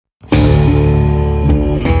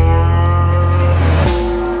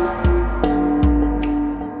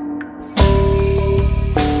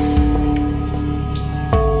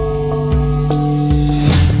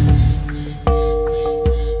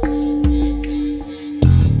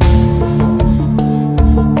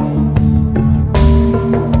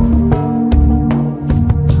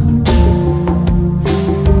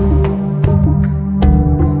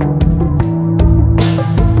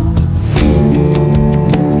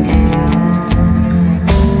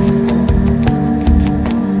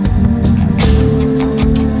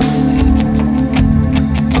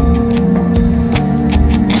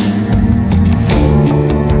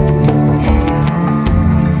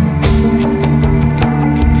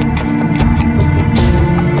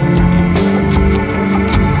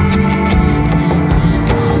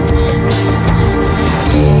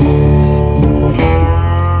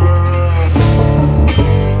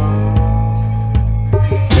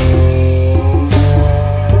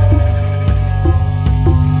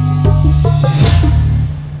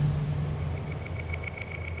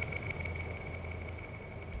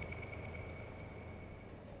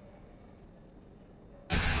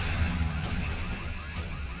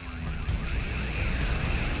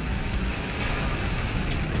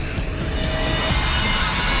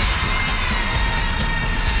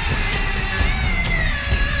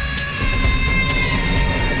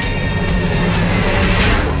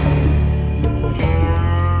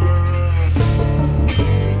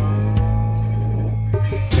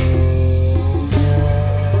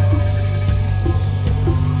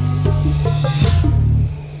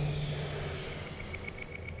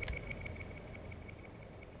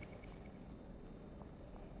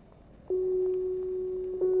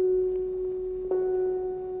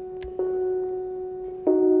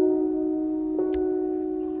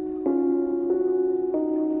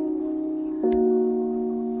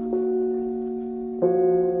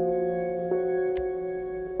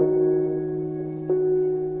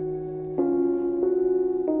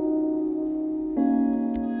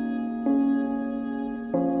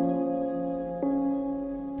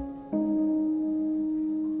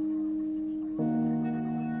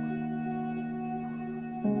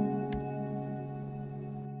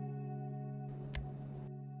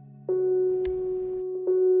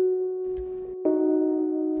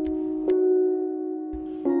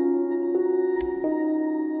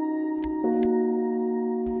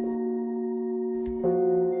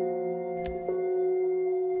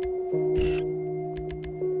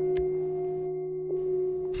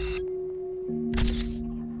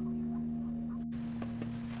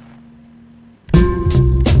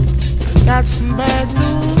got some bad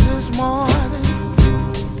news this morning,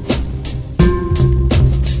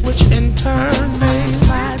 which in turn made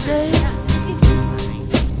my day.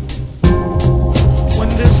 When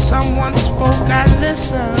this someone spoke, I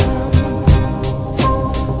listened.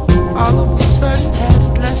 All of a sudden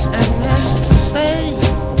has less and less to say.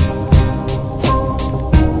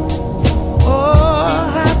 Oh,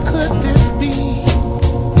 how could this be?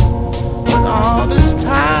 When all this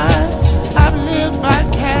time I've lived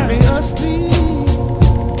vicariously.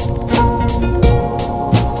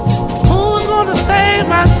 Who's gonna save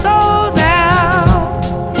my soul now?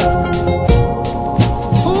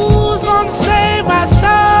 Who's gonna save my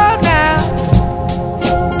soul now?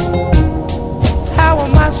 How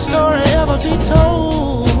will my story ever be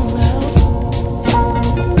told now?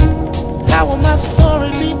 How will my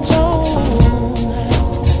story be told now?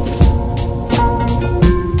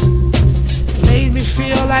 Made me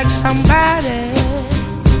feel like somebody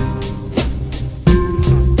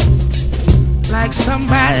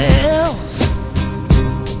else.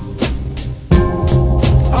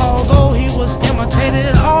 Although he was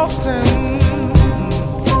imitated often,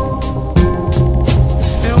 it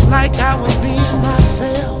felt like I was being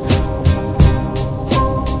myself.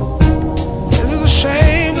 It's a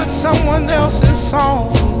shame that someone else's song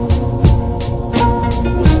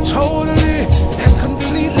was totally and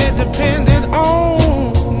completely dependent on.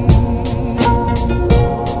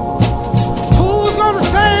 Who's gonna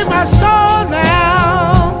save my soul now?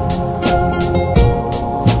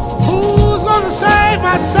 Who's gonna save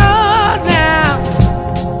my soul now?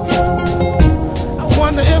 I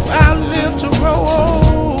wonder if I'll live to grow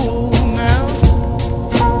old now.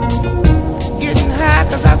 Getting high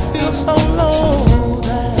 'cause I feel so low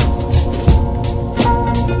now.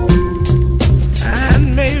 And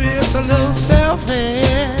maybe it's a little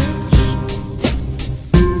selfish.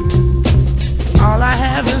 All I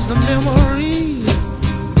have is the memory.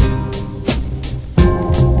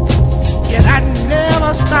 Yet I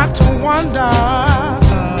never stop to wonder,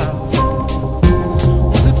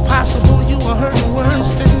 was it possible you were hurting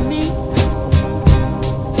worse than me?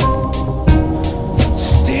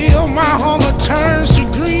 Still my hunger turns to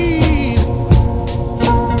greed.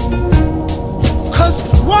 'Cause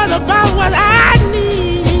what about what I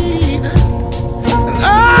need? And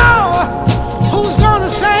oh, who's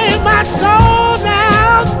gonna save my soul now?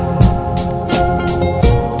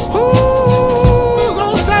 Who's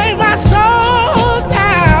gonna save my soul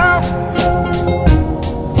now?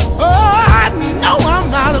 Oh, I know I'm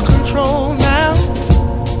out of control now.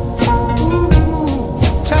 Ooh,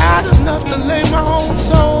 tired enough to lay my own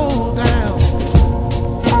soul down.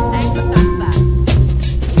 Thanks for stopping by.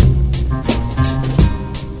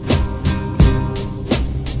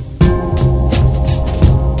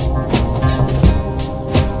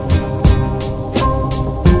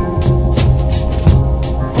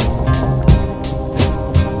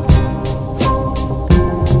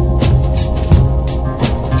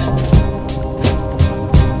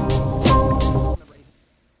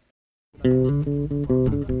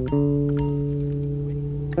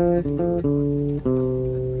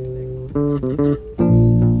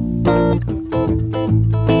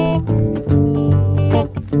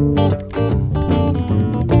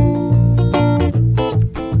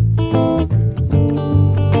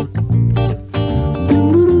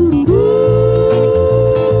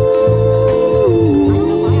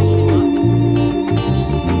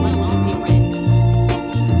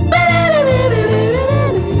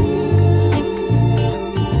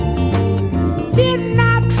 Didn't I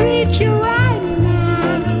treat you right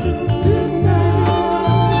now? Didn't I?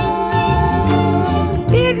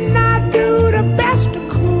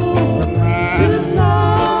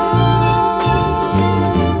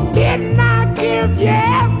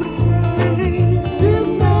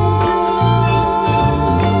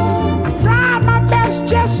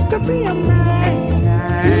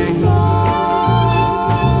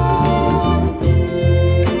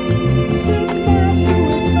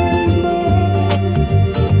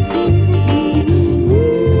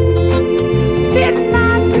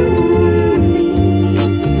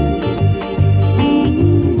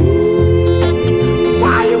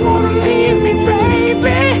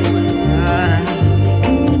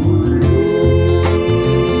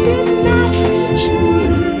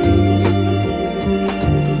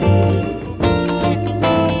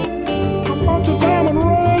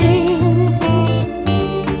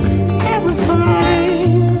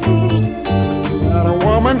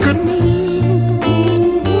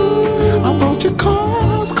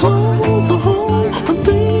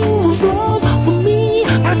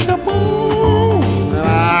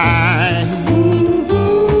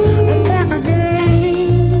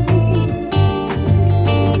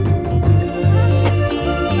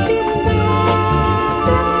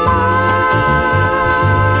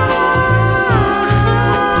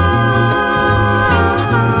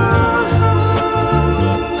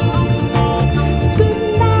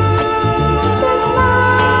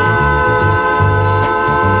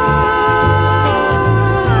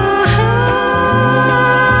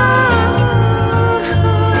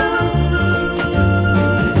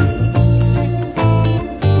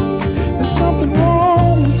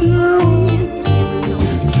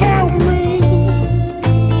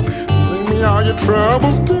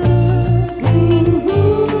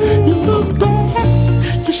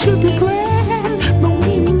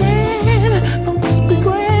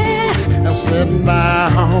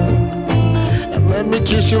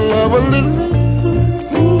 just your love a little.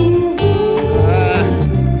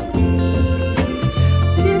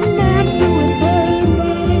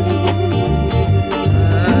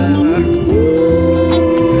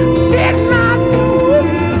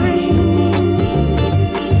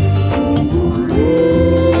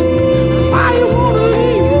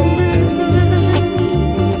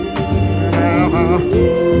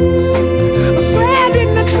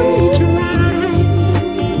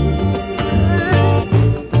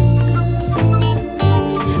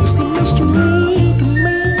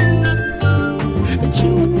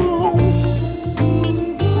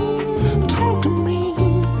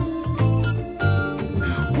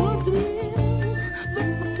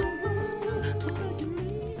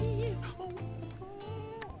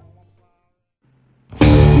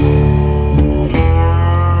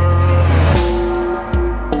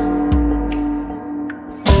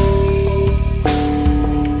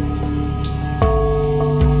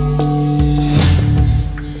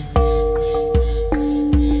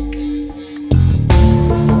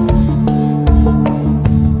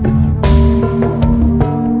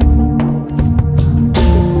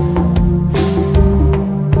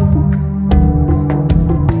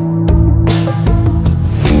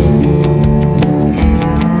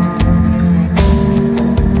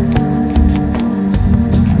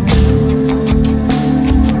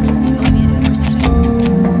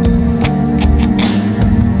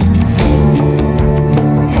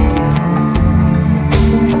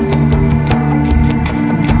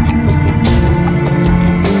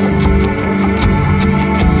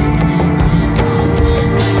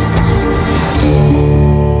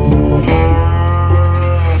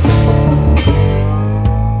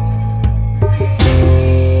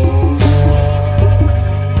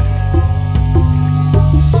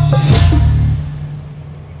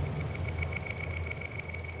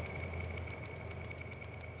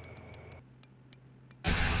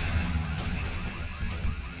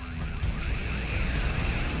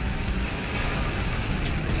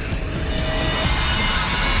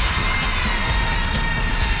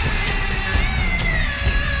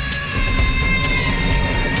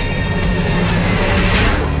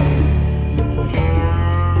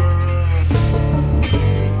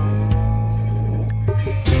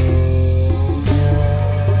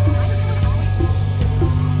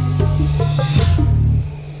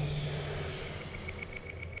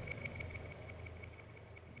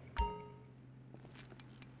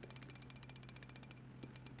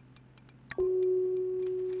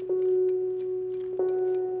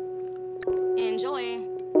 Enjoy.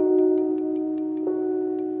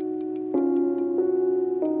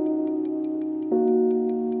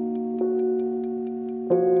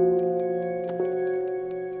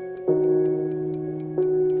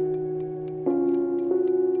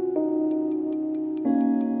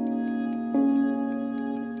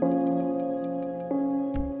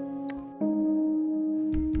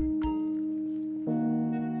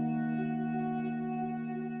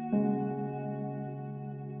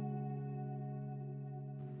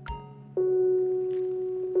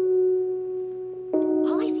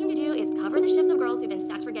 Cover the shifts of girls who've been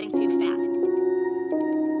sacked for getting too fat.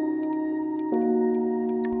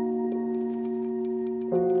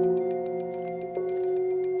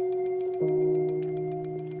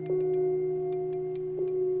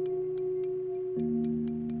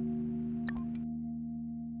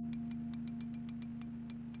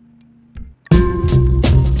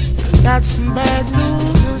 Got some bad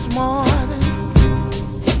news this morning,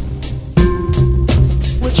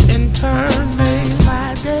 which in turn made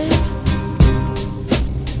my day.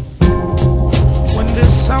 When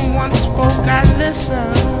this someone spoke, I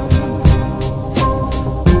listened.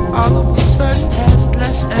 All of a sudden has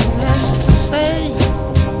less and less to say.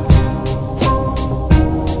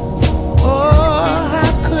 Oh,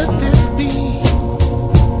 how could this be?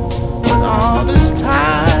 When all this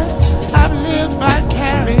time I've lived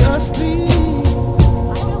vicariously.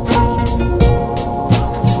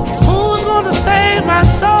 Who's gonna save my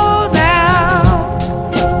soul now?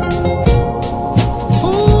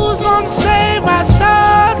 Who's gonna save my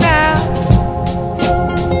soul now?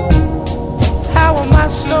 How will my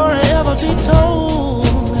story ever be told?